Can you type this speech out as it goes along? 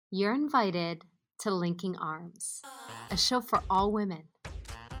You're invited to Linking Arms, a show for all women.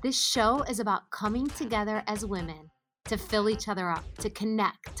 This show is about coming together as women to fill each other up, to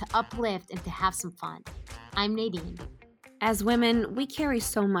connect, to uplift, and to have some fun. I'm Nadine. As women, we carry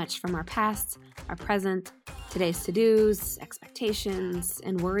so much from our past, our present, today's to-dos, expectations,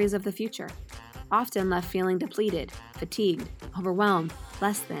 and worries of the future, often left feeling depleted, fatigued, overwhelmed,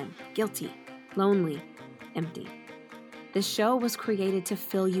 less than, guilty, lonely, empty. This show was created to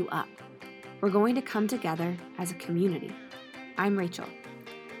fill you up. We're going to come together as a community. I'm Rachel.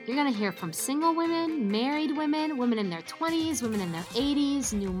 You're going to hear from single women, married women, women in their 20s, women in their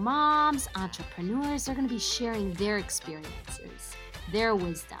 80s, new moms, entrepreneurs. They're going to be sharing their experiences, their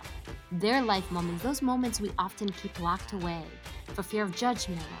wisdom, their life moments, those moments we often keep locked away for fear of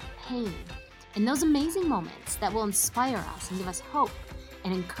judgment or pain. And those amazing moments that will inspire us and give us hope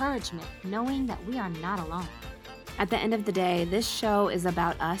and encouragement, knowing that we are not alone. At the end of the day, this show is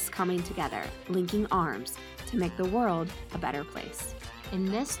about us coming together, linking arms to make the world a better place. In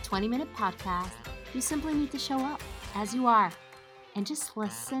this 20-minute podcast, you simply need to show up as you are and just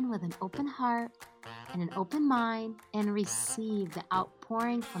listen with an open heart and an open mind and receive the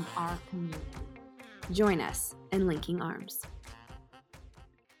outpouring from our community. Join us in Linking Arms.